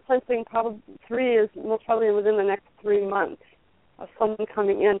 I'm sensing probably 3 is most probably within the next 3 months of someone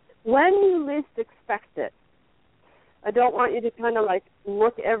coming in. When you least expect it. I don't want you to kind of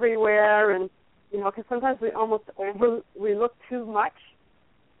look everywhere and, because sometimes we almost we look too much.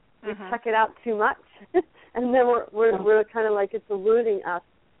 We check it out too much. And then we're kind of like it's eluding us.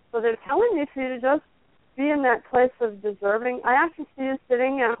 So they're telling me for you to just be in that place of deserving. I actually see you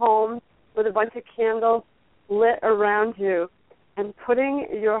sitting at home with a bunch of candles lit around you and putting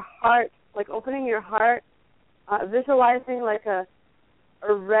your heart, opening your heart, visualizing like a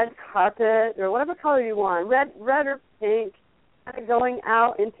red carpet or whatever color you want, red or pink, kind of going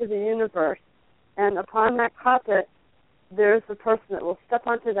out into the universe. And upon that carpet, there's the person that will step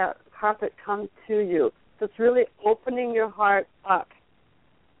onto that carpet, come to you. So it's really opening your heart up.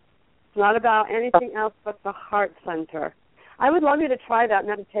 It's not about anything else but the heart center. I would love you to try that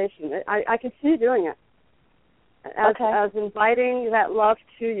meditation. I can see you doing it as inviting that love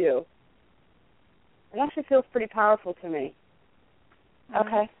to you. It actually feels pretty powerful to me.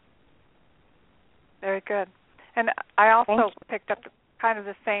 Okay. Very good. And I also picked up kind of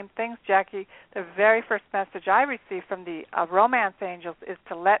the same things, Jackie. The very first message I received from the romance angels is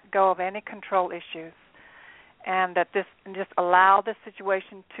to let go of any control issues, and that just allow this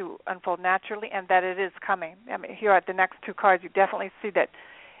situation to unfold naturally, and that it is coming. I mean, here at the next two cards, you definitely see that,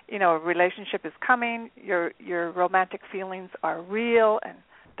 a relationship is coming. Your romantic feelings are real, and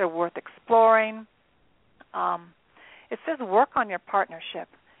they're worth exploring. It says work on your partnership.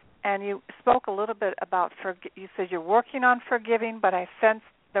 And you spoke a little bit about, you said you're working on forgiving, but I sensed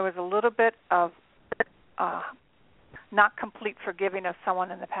there was a little bit of not complete forgiving of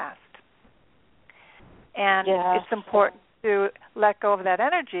someone in the past. And it's important to let go of that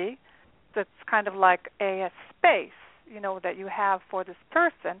energy that's kind of like a space, that you have for this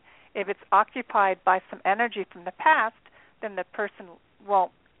person. If it's occupied by some energy from the past, then the person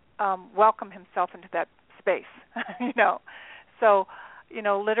won't welcome himself into that space, So,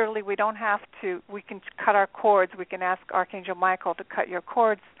 literally we don't have to, we can cut our cords. We can ask Archangel Michael to cut your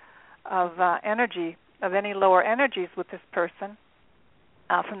cords of energy, of any lower energies with this person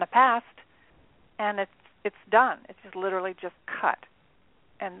from the past, and it's done. It's just literally just cut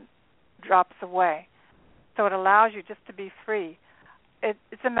and drops away. So it allows you just to be free.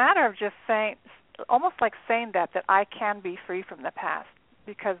 It's a matter of just saying, almost like saying that I can be free from the past,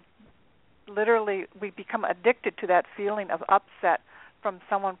 because literally we become addicted to that feeling of upset from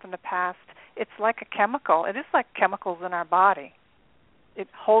someone from the past. It's like a chemical. It is like chemicals in our body. It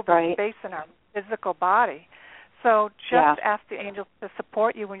holds a space in our physical body. So just ask the angels to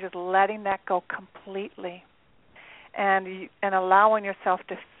support you in just letting that go completely, and allowing yourself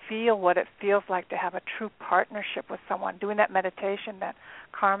to feel what it feels like to have a true partnership with someone, doing that meditation that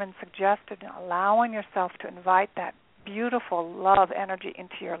Carmen suggested, and allowing yourself to invite that beautiful love energy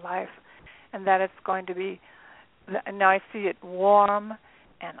into your life, and that it's going to be, and now I see it warm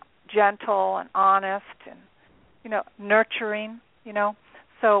and gentle and honest and, nurturing,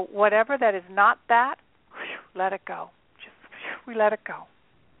 So whatever that is not that, let it go. We let it go.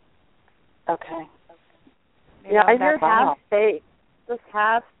 Okay. I hear have faith. Just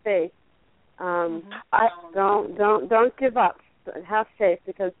have faith. Don't give up. Have faith,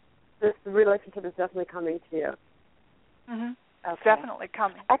 because this relationship is definitely coming to you. Mm-hmm. It's definitely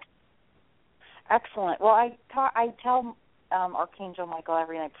coming. Excellent. Well, I tell Archangel Michael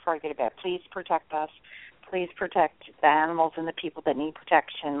every night before I go to bed, please protect us. Please protect the animals and the people that need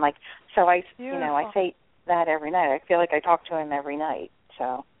protection. So I say that every night. I feel like I talk to him every night.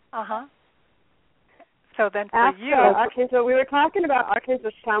 So. So then for you, Archangel, we were talking about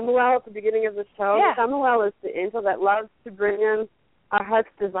Archangel Samuel at the beginning of the show. Yeah. Samuel is the angel that loves to bring in our heart's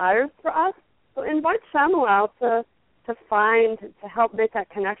desires for us. So invite Samuel to help make that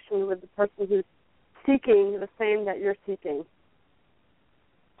connection with the person who's seeking the same that you're seeking.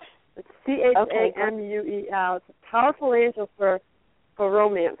 It's Chamuel. It's a powerful angel for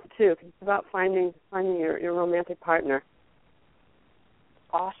romance too, because it's about finding your romantic partner.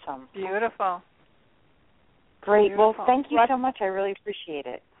 Awesome. Beautiful. Great. Beautiful. Well, thank you so much. I really appreciate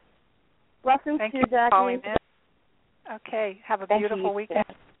it. Blessings to you, Jackie. Calling in. Okay. Have a beautiful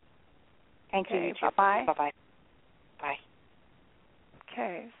weekend. Thank you. Bye-bye. Bye-bye. Bye.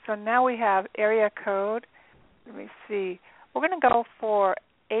 Okay. So now we have area code. Let me see. We're going to go for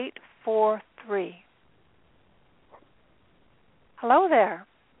 843. Hello there.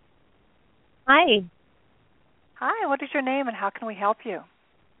 Hi. Hi. What is your name and how can we help you?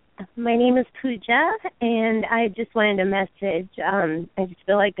 My name is Pooja, and I just wanted a message. I just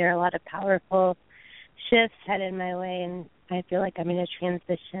feel like there are a lot of powerful shifts headed my way, and I feel like I'm in a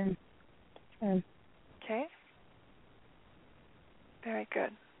transition. Okay. Very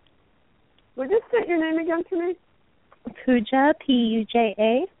good. Would you state your name again to me? Pooja, Puja.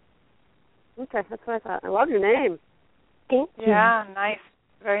 Okay, that's what I thought. I love your name. Thank you. Yeah, nice.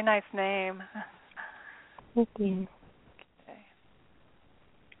 Very nice name. Thank you.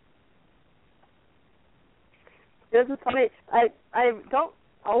 This is funny. I don't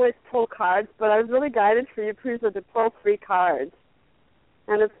always pull cards, but I was really guided for you, Pooja, to pull 3 cards.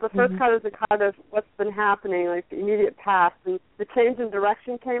 And it's the first card is a card of what's been happening, like the immediate past. And the change in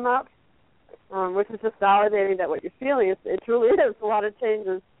direction came up, which is just validating that what you're feeling, it truly is a lot of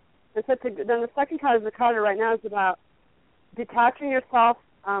changes. And so then the second card is the card right now is about detaching yourself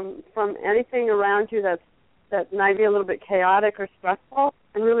from anything around you that might be a little bit chaotic or stressful,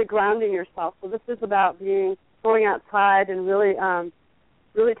 and really grounding yourself. So this is about going outside and really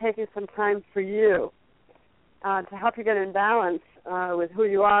really taking some time for you to help you get in balance with who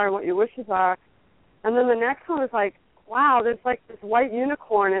you are and what your wishes are. And then the next one is like, wow, there's like this white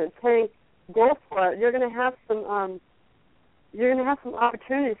unicorn, and it's saying, go for it. You're going to have some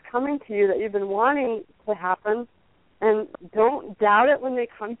opportunities coming to you that you've been wanting to happen, and don't doubt it when they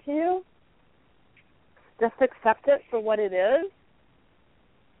come to you. Just accept it for what it is.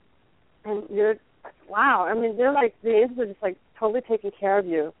 And you're, wow, I mean, they're like, the angels are just like totally taking care of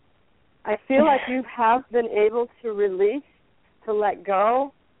you. I feel like you have been able to release, to let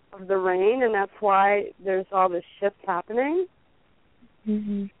go of the rain, and that's why there's all this shift happening.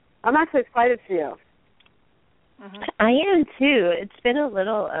 Mm-hmm. I'm actually excited for you. Mm-hmm. I am too. It's been a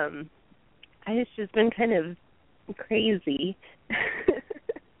little, it's just been kind of crazy.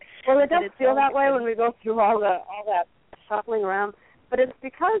 Well, it does feel that way when we go through all that shuffling around, but it's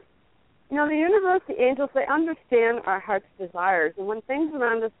because, you know, the universe, the angels, they understand our heart's desires, and when things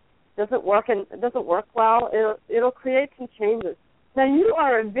around us doesn't work well, it'll create some changes. Now, you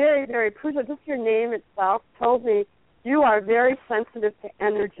are a very, very Pooja, just your name itself told me you are very sensitive to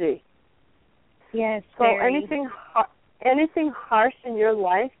energy. Yes. So very. anything harsh in your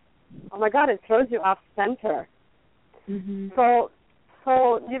life, oh my God, it throws you off center. Mm-hmm.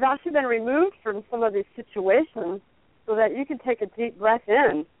 So you've actually been removed from some of these situations so that you can take a deep breath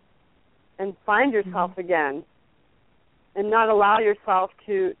in and find yourself again, and not allow yourself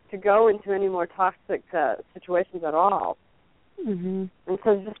to go into any more toxic situations at all. Mm-hmm. And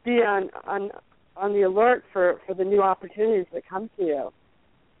so just be on the alert for the new opportunities that come to you.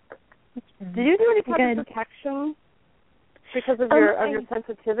 Mm-hmm. Do you do any type of protection because of your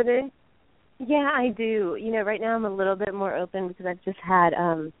sensitivity? Yeah, I do. You know, right now I'm a little bit more open because I've just had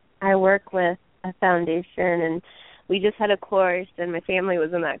I work with a foundation, and we just had a course, and my family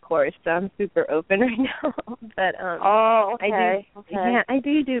was in that course, so I'm super open right now. But I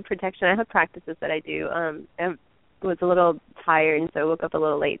do protection. I have practices that I do. I was a little tired, and so I woke up a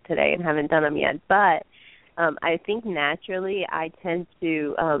little late today and haven't done them yet. But I think naturally I tend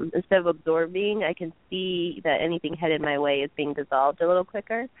to, instead of absorbing, I can see that anything headed my way is being dissolved a little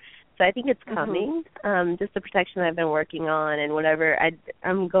quicker. So I think it's coming, just the protection that I've been working on, and whatever.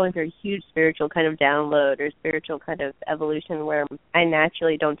 I'm going through a huge spiritual kind of download or spiritual kind of evolution where I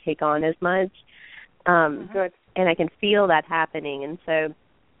naturally don't take on as much. Good. And I can feel that happening. And so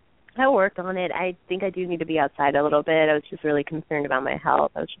I worked on it. I think I do need to be outside a little bit. I was just really concerned about my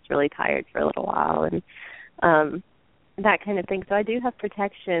health. I was just really tired for a little while, and that kind of thing. So I do have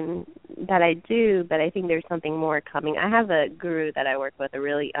protection that I do, but I think there's something more coming. I have a guru that I work with, a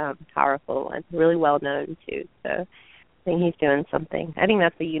really powerful one, really well known too. So I think he's doing something. I think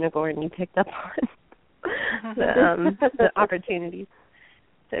that's the unicorn you picked up on, the opportunities.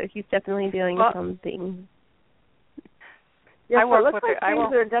 So he's definitely doing something. Yeah, I work it looks with like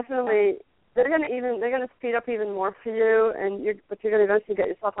things are definitely they're going to speed up even more for you, but you're going to eventually get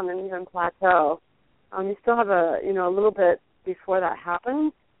yourself on an even plateau. You still have a little bit before that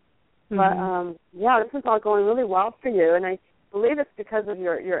happens, but this is all going really well for you, and I believe it's because of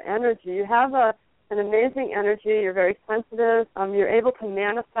your energy. You have an amazing energy. You're very sensitive. You're able to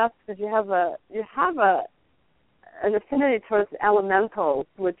manifest because you have an affinity towards elementals,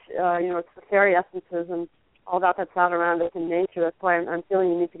 which it's the fairy essences and all that's out around us in nature. That's why I'm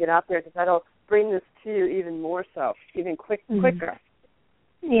feeling you need to get out there, because that'll bring this to you even more so, even quicker.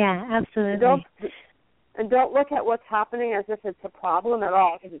 Yeah, absolutely. And don't look at what's happening as if it's a problem at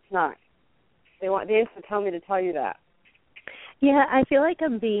all, because it's not. The angels tell me to tell you that. Yeah, I feel like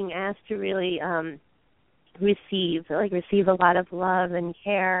I'm being asked to really receive a lot of love and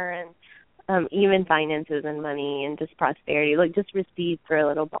care, and even finances and money and just prosperity. Like, just receive for a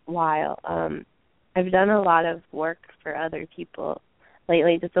little while. I've done a lot of work for other people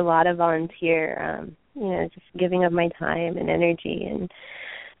lately, just a lot of volunteer, just giving of my time and energy and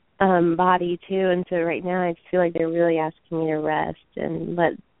body too. And so right now I just feel like they're really asking me to rest and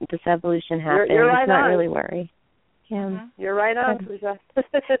let this evolution happen. You're right not on. really worry. Yeah. You're right on, Pooja.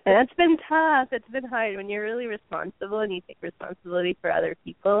 That's been tough. It's been hard when you're really responsible and you take responsibility for other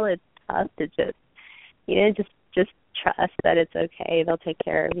people. It's tough to just trust that it's okay. They'll take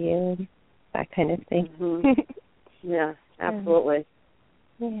care of you. That kind of thing. Yeah, absolutely.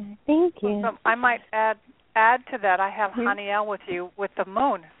 Yeah, thank you. So I might add to that. I have Haniel with you with the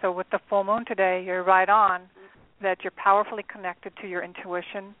moon. So with the full moon today, you're right on that you're powerfully connected to your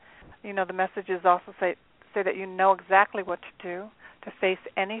intuition. The messages also say that you know exactly what to do to face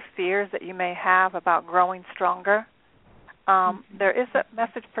any fears that you may have about growing stronger. There is a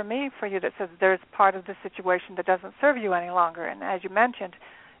message for you that says there's part of the situation that doesn't serve you any longer. And as you mentioned,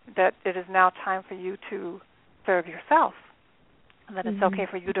 that it is now time for you to serve yourself. and that it's okay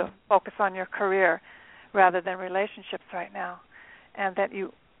for you to focus on your career rather than relationships right now, and that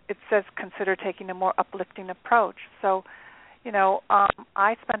it says consider taking a more uplifting approach. So,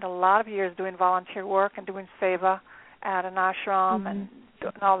 I spent a lot of years doing volunteer work and doing seva at an ashram and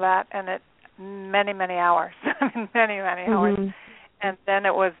doing all that, and many, many hours, many, many hours. And then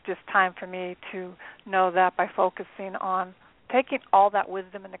it was just time for me to know that by focusing on taking all that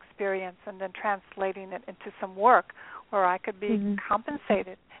wisdom and experience and then translating it into some work where I could be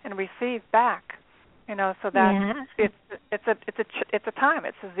compensated and receive back. So that it's a time.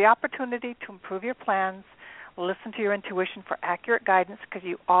 It's the opportunity to improve your plans, listen to your intuition for accurate guidance because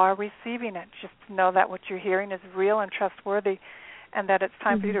you are receiving it. Just know that what you're hearing is real and trustworthy, and that it's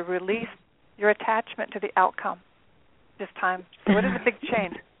time for you to release your attachment to the outcome. This time. So it is a big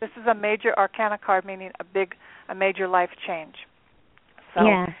change. This is a major arcana card, meaning a major life change. So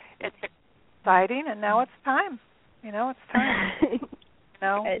it's exciting, and now it's time. It's time.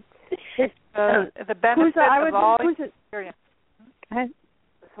 It's the benefit of all experience.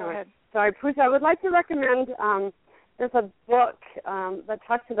 Go ahead. Sorry, Pooja, I would like to recommend there's a book that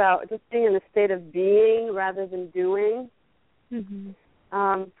talks about just being in a state of being rather than doing. And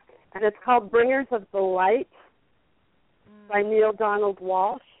it's called Bringers of the Light by Neil Donald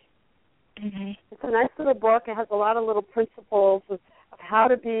Walsh. It's a nice little book. It has a lot of little principles of how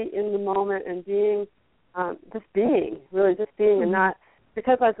to be in the moment and being, just being, and not,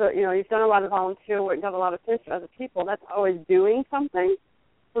 because you've done a lot of volunteer work, you've done a lot of things for other people, that's always doing something.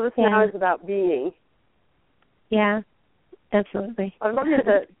 So this now is about being. Yeah, absolutely. I'd love you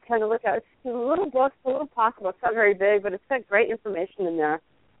to kind of look at it. It's a little book, it's a little possible. It's not very big, but it's got great information in there.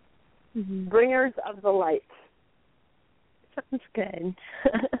 Bringers of the Light. Sounds good.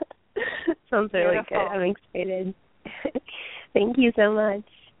 Sounds really good. I'm excited. Thank you so much.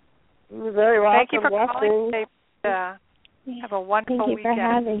 You're very welcome. Thank you for calling. Have a wonderful weekend. Thank you for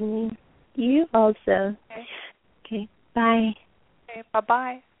having me. You also. Okay. Bye. Okay,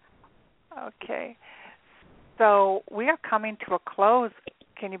 bye-bye. Okay. So we are coming to a close.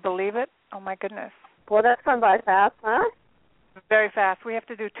 Can you believe it? Oh, my goodness. Boy, that's gone by fast, huh? Very fast. We have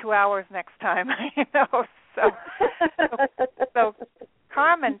to do 2 hours next time, So,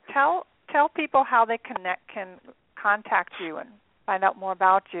 Carmen, tell people how they can contact you and find out more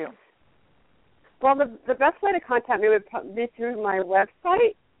about you. Well, the best way to contact me would be through my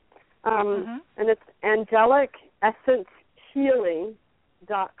website, and it's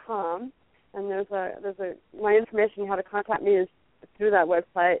AngelicEssenceHealing.com, and there's my information how to contact me is through that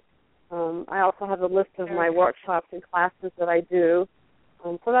website. I also have a list of my workshops and classes that I do.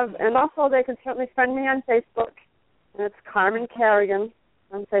 And also they can certainly friend me on Facebook, and it's Carmen Carignan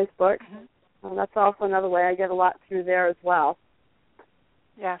on Facebook. That's also another way. I get a lot through there as well.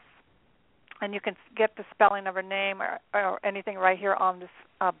 Yes. And you can get the spelling of her name or anything right here on this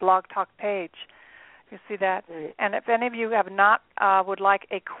Blog Talk page. You see that. Right. And if any of you have not would like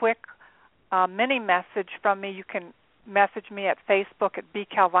a quick mini message from me, you can message me at Facebook at B.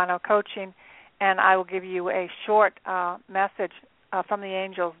 Calvano Coaching, and I will give you a short message from the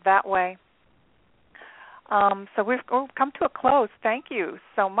angels that way. So we've come to a close. Thank you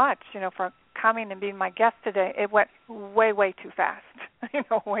so much, for coming and being my guest today. It went way, way too fast.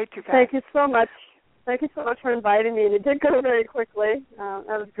 Way too fast. Thank you so much. Thank you so much for inviting me. And it did go very quickly. That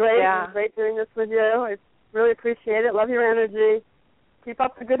was great. Yeah. It was great doing this with you. I really appreciate it. Love your energy. Keep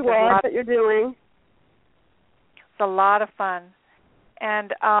up the good work that you're doing. It's a lot of fun.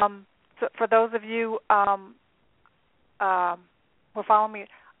 And so for those of you who follow me,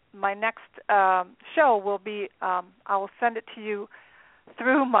 my next show will be, I will send it to you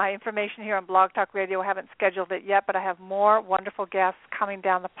through my information here on Blog Talk Radio. I haven't scheduled it yet, but I have more wonderful guests coming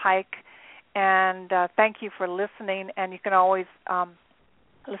down the pike. And thank you for listening. And you can always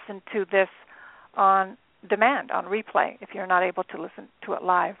listen to this on demand, on replay, if you're not able to listen to it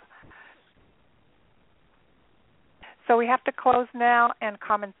live. So we have to close now. And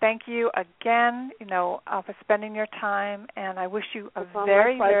Carmen, thank you again, for spending your time. And I wish you a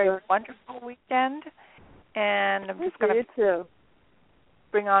very, very wonderful weekend. And I'm just going to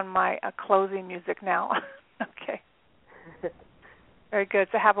bring on my closing music now. Okay. Very good.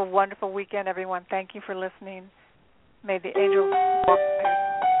 So have a wonderful weekend, everyone. Thank you for listening. May the angels walk with you.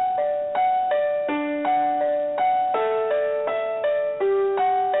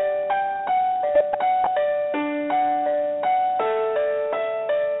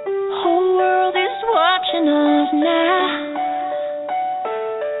 Whole world is watching us now.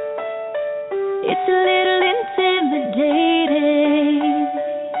 It's a little intimidating,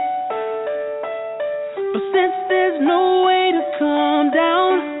 but since there's no way to calm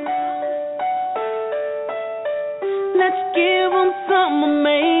down, let's give them something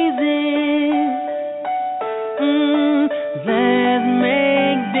amazing.